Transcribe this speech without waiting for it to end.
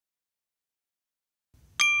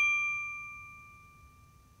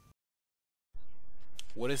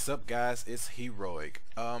What is up, guys? It's Heroic.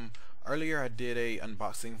 Earlier I did a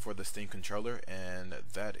unboxing for the Steam controller, and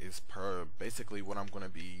that is basically what I'm going to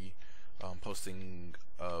be posting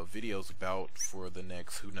videos about for the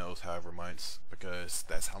next who knows however months, because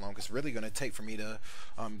that's how long it's really going to take for me to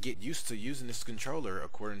get used to using this controller,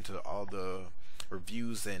 according to all the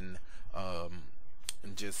reviews and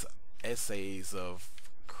just essays of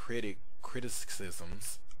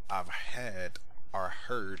criticisms I've had or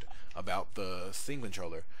heard about the Steam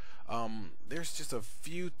controller. There's just a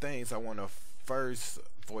few things I want to first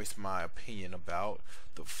voice my opinion about.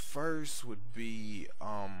 The first would be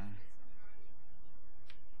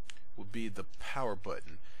the power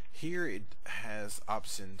button. Here it has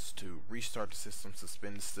options to restart the system,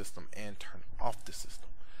 suspend the system, and turn off the system.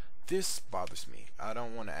 This bothers me. I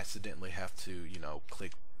don't want to accidentally have to,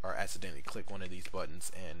 click or accidentally click one of these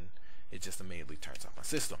buttons and it just immediately turns off my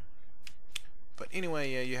system. But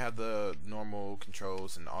anyway, yeah, you have the normal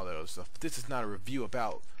controls and all that other stuff. This is not a review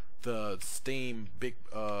about the Steam big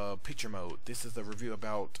picture mode. This is a review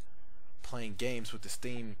about playing games with the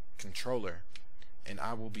Steam controller, and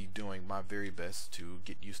I will be doing my very best to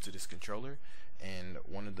get used to this controller. And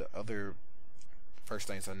one of the other first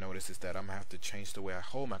things I notice is that I'm gonna have to change the way I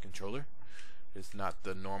hold my controller. It's not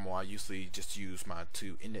the normal. I usually just use my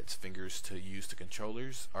two index fingers to use the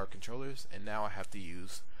controllers, and now I have to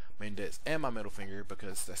use my index and my middle finger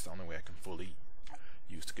because that's the only way I can fully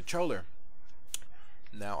use the controller.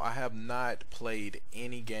 Now, I have not played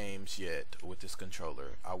any games yet with this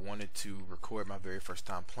controller. I wanted to record my very first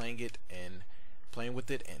time playing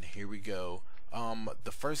with it, and here we go.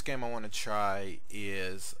 The first game I want to try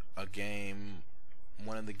is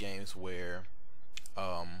one of the games where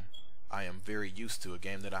I am very used to, a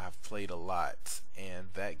game that I have played a lot, and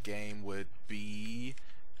that game would be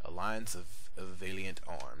Alliance of Valiant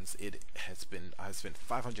Arms. I've spent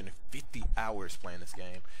 550 hours playing this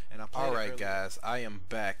game, and I played it. Alright guys, I am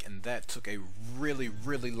back, and that took a really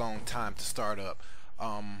long time to start up.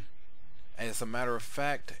 As a matter of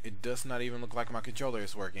fact, it does not even look like my controller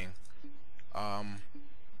is working. I'm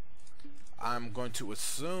going to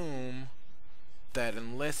assume that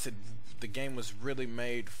unless the game was really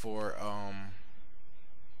made for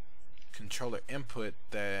controller input,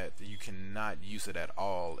 that you cannot use it at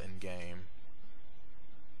all in game.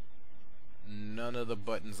 None of the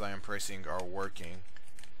buttons I am pressing are working,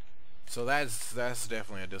 so that's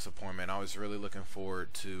definitely a disappointment. I was really looking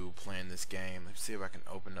forward to playing this game. Let's see if I can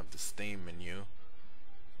open up the Steam menu,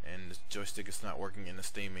 and the joystick is not working in the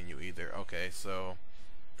Steam menu either. Okay, so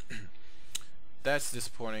that's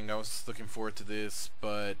disappointing. I was looking forward to this,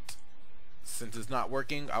 but since it's not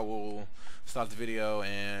working, I will stop the video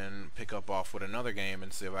and pick up off with another game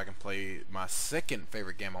and see if I can play my second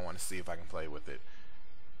favorite game. I want to see if I can play with it.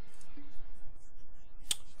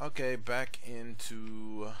 Okay, back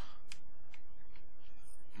into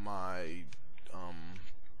my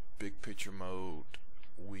big picture mode.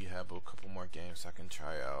 We have a couple more games I can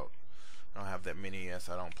try out. I don't have that many, as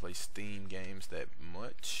I don't play Steam games that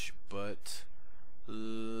much, but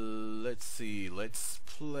let's see. Let's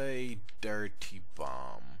play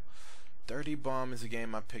DirtyBomb. DirtyBomb is a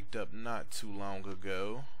game I picked up not too long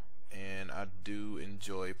ago, and I do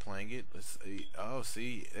enjoy playing it. Let's see. Oh,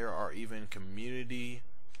 see, there are even community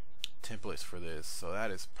templates for this, so that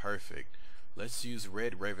is perfect. Let's use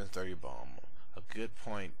Red Raven's DirtyBomb. A good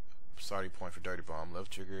starting point for DirtyBomb. Left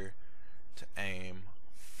trigger to aim,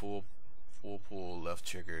 full pull left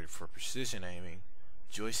trigger for precision aiming,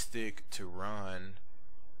 joystick to run,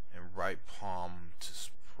 and right palm to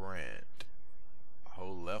sprint.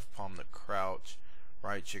 Hold left palm to crouch,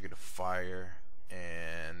 right trigger to fire,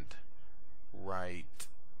 and right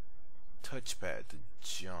touchpad to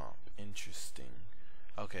jump. Interesting.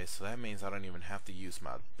 Okay, so that means I don't even have to use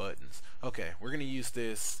my buttons. Okay, we're gonna use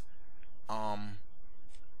this. I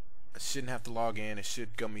shouldn't have to log in. It should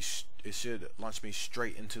launch me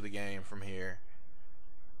straight into the game from here.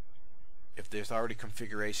 If there's already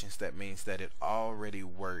configurations, that means that it already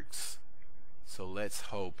works. So let's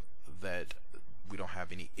hope that we don't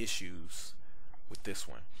have any issues with this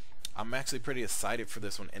one. I'm actually pretty excited for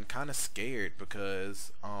this one, and kind of scared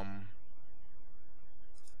because I'm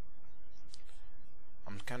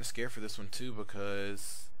kind of scared for this one too,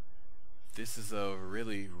 because this is a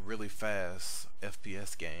really fast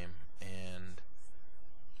FPS game, and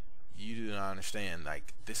you do not understand.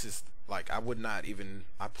 Like, this is like, I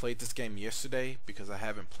played this game yesterday because I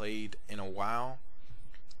haven't played in a while.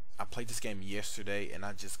 I played this game yesterday, and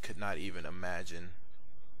I just could not imagine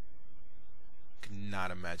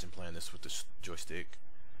playing this with the joystick.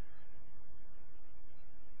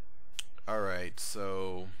 Alright,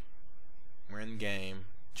 so we're in game.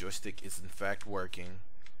 Joystick is in fact working.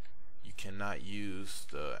 You cannot use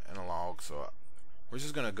the analog, so we're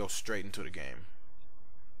just gonna go straight into the game.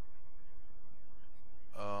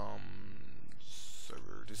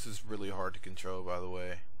 Server. This is really hard to control, by the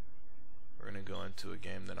way. We're gonna go into a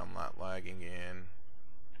game that I'm not lagging in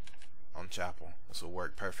on Chapel. This will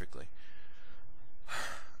work perfectly.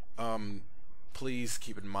 Please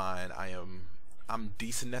keep in mind I'm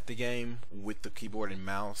decent at the game with the keyboard and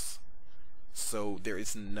mouse, so there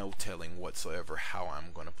is no telling whatsoever how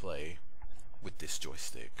I'm gonna play with this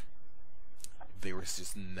joystick. There is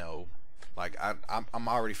just no, like, I'm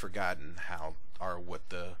already forgotten how or what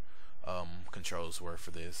the controls were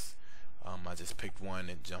for this. I just picked one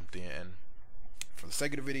and jumped in for the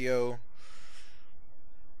sake of the video,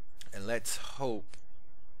 and let's hope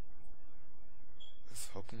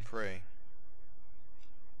and pray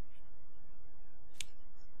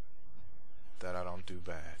that I don't do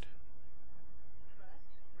bad.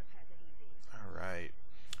 Alright.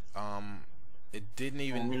 It didn't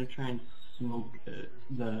even... I'm gonna try and smoke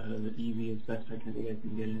the EV as best I can to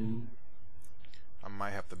get in. I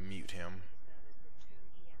might have to mute him,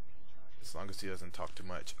 as long as he doesn't talk too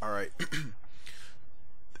much. Alright.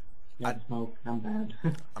 Yeah, smoke. I'm bad.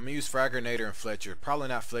 I'm gonna use Fraggernator and Fletcher. Probably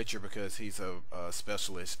not Fletcher because he's a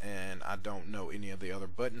specialist, and I don't know any of the other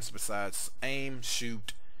buttons besides aim,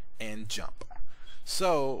 shoot, and jump.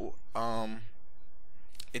 So,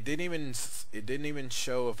 it didn't even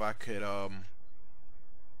show if I could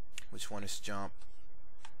which one is jump,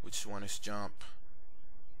 which one is jump.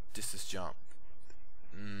 This is jump.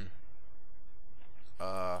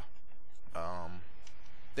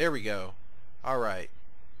 There we go. All right.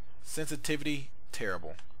 Sensitivity,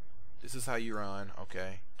 terrible. This is how you run.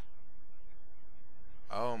 Okay.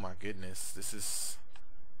 Oh my goodness. This is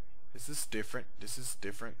different. This is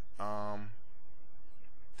different.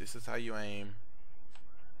 This is how you aim.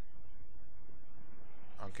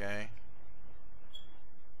 Okay.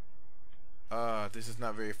 This is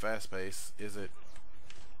not very fast-paced, is it?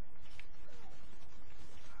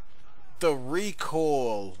 The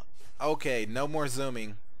recoil. Okay, no more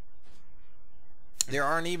zooming. There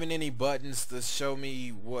aren't even any buttons to show me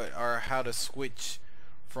what or how to switch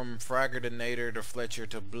from Fraggernator to Fletcher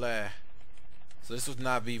to blah. So this would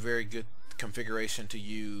not be very good configuration to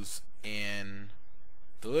use in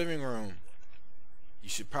the living room. You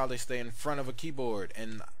should probably stay in front of a keyboard,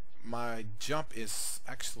 and my jump is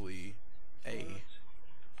actually A,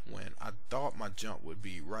 when I thought my jump would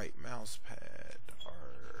be right mouse pad,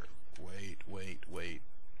 or wait,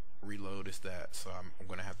 reload is that, so I'm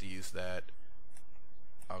gonna have to use that.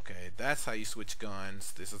 Okay, that's how you switch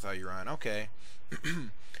guns. This is how you run. Okay.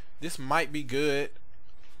 This might be good.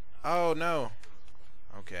 Oh no.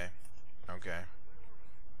 Okay.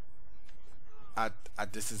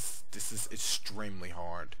 This is extremely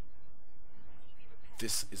hard.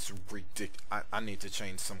 This is ridiculous. I need to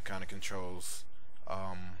change some kind of controls.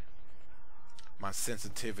 My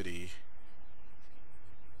sensitivity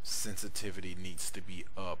needs to be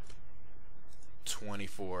up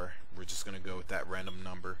 24. We're just gonna go with that random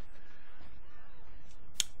number.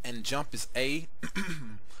 And jump is A.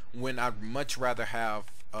 When I'd much rather have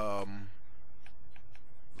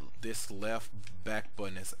this left back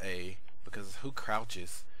button is A, because who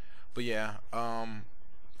crouches? But yeah,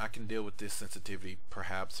 I can deal with this sensitivity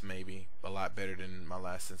perhaps maybe a lot better than my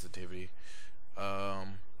last sensitivity. I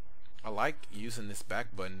like using this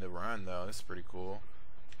back button to run though. It's pretty cool.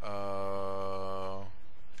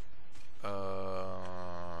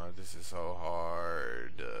 This is so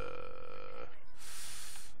hard.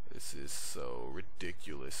 This is so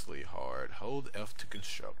ridiculously hard. Hold F to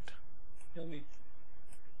construct. Kill me.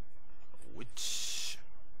 Which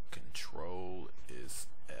control is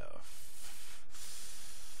F?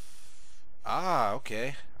 Ah,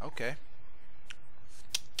 okay.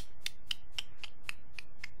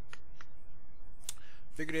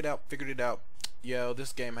 Figured it out. Yo,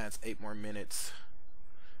 this game has 8 more minutes.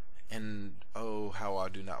 And oh, how I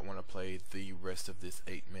do not want to play the rest of this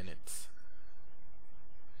 8 minutes.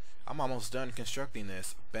 I'm almost done constructing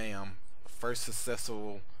this. Bam. First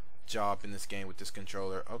successful job in this game with this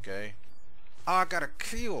controller. Okay. Oh, I got a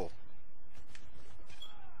kill.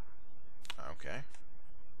 Okay.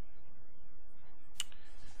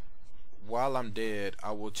 While I'm dead,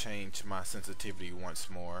 I will change my sensitivity once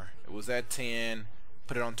more. It was at 10.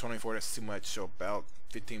 Put it on 24. That's too much. So about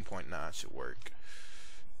 15.9 should work.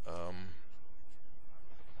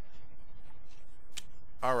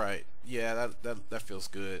 Alright, yeah, that feels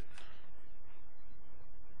good.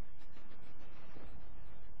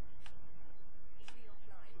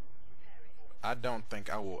 I don't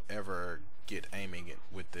think I will ever get aiming it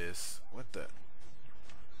with this. What the?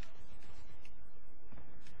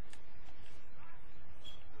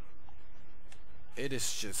 It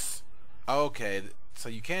is just okay. So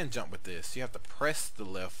you can jump with this. You have to press the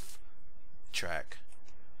left track.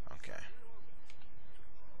 Okay.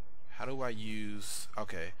 How do I use?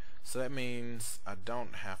 Okay. So that means I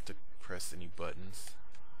don't have to press any buttons.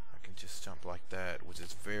 I can just jump like that, which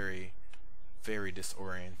is very, very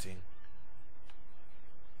disorienting.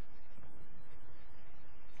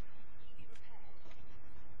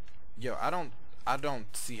 Yo, I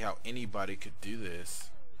don't see how anybody could do this.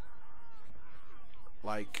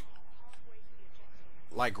 Like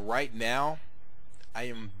right now, I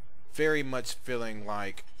am very much feeling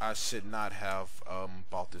like I should not have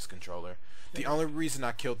bought this controller. The only reason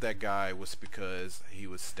I killed that guy was because he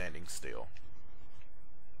was standing still.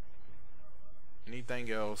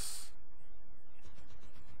 Anything else?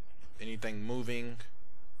 Anything moving?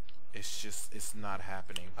 It's not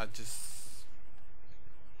happening. I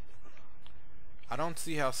don't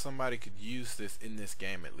see how somebody could use this in this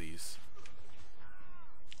game, at least.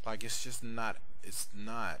 Like, it's just not,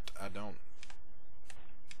 I don't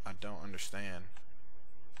understand.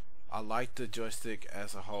 I like the joystick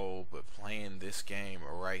as a whole, but playing this game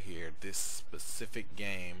right here, this specific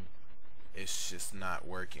game, it's just not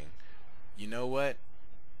working. You know what?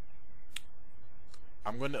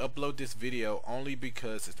 I'm going to upload this video only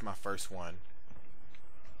because it's my first one.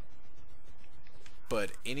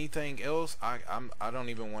 But anything else, I don't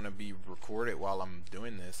even want to be recorded while I'm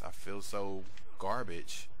doing this. I feel so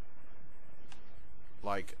garbage.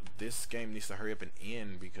 Like, this game needs to hurry up and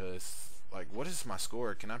end because, like, what is my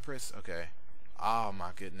score? Can I press? Okay. Oh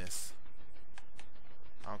my goodness.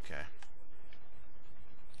 Okay.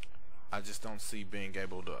 I just don't see being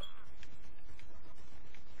able to.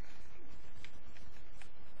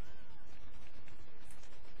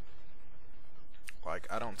 Like,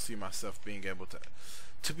 I don't see myself being able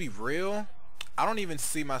to be real, I don't even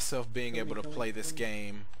see myself being able to play this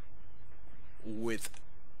game with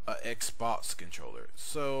a Xbox controller.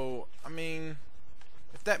 So, I mean,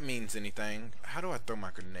 if that means anything, how do I throw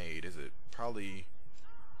my grenade? Is it probably...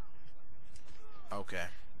 Okay.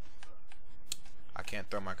 I can't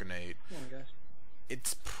throw my grenade. Come on, guys.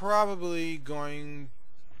 It's probably going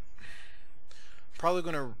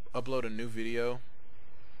to upload a new video.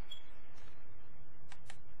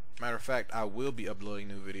 Matter of fact, I will be uploading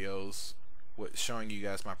new videos with showing you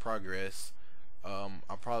guys my progress.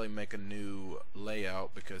 I'll probably make a new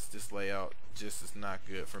layout because this layout just is not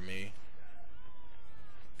good for me.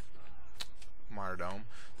 Martyrdom.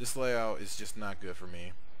 This layout is just not good for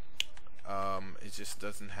me. It just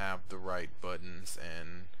doesn't have the right buttons,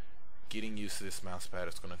 and getting used to this mouse pad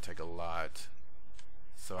is going to take a lot.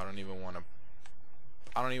 So I don't even want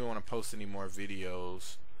to post any more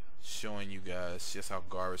videos showing you guys just how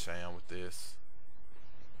garbage I am with this.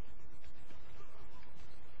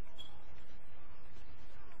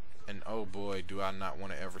 And oh boy, do I not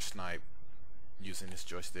want to ever snipe using this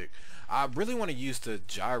joystick. I really want to use the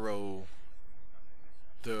gyrometer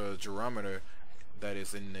that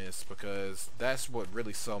is in this, because that's what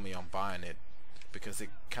really sold me on buying it, because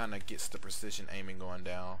it kind of gets the precision aiming going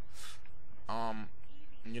down.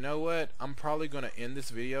 You know what? I'm probably going to end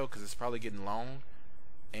this video because it's probably getting long,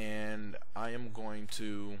 and I am going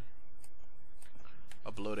to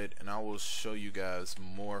upload it, and I will show you guys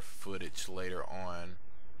more footage later on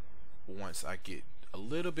once I get a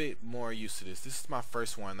little bit more used to this. This is my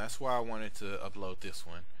first one. That's why I wanted to upload this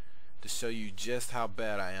one, to show you just how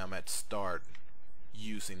bad I am at start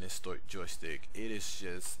using this joystick. It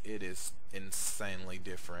is insanely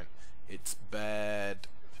different. It's bad.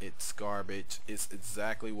 It's garbage. It's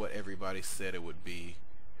exactly what everybody said it would be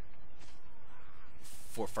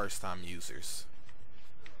for first time users.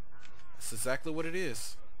 It's exactly what it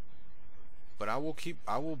is. But I will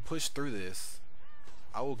push through this.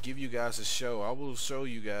 I will give you guys a show. I will show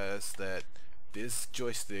you guys that this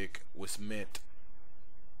joystick was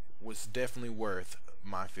definitely worth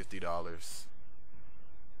my $50.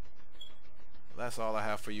 That's all I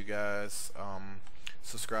have for you guys.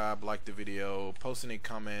 Subscribe, like the video, post any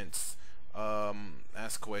comments,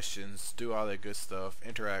 ask questions, do all that good stuff,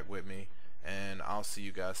 interact with me, and I'll see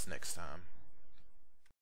you guys next time.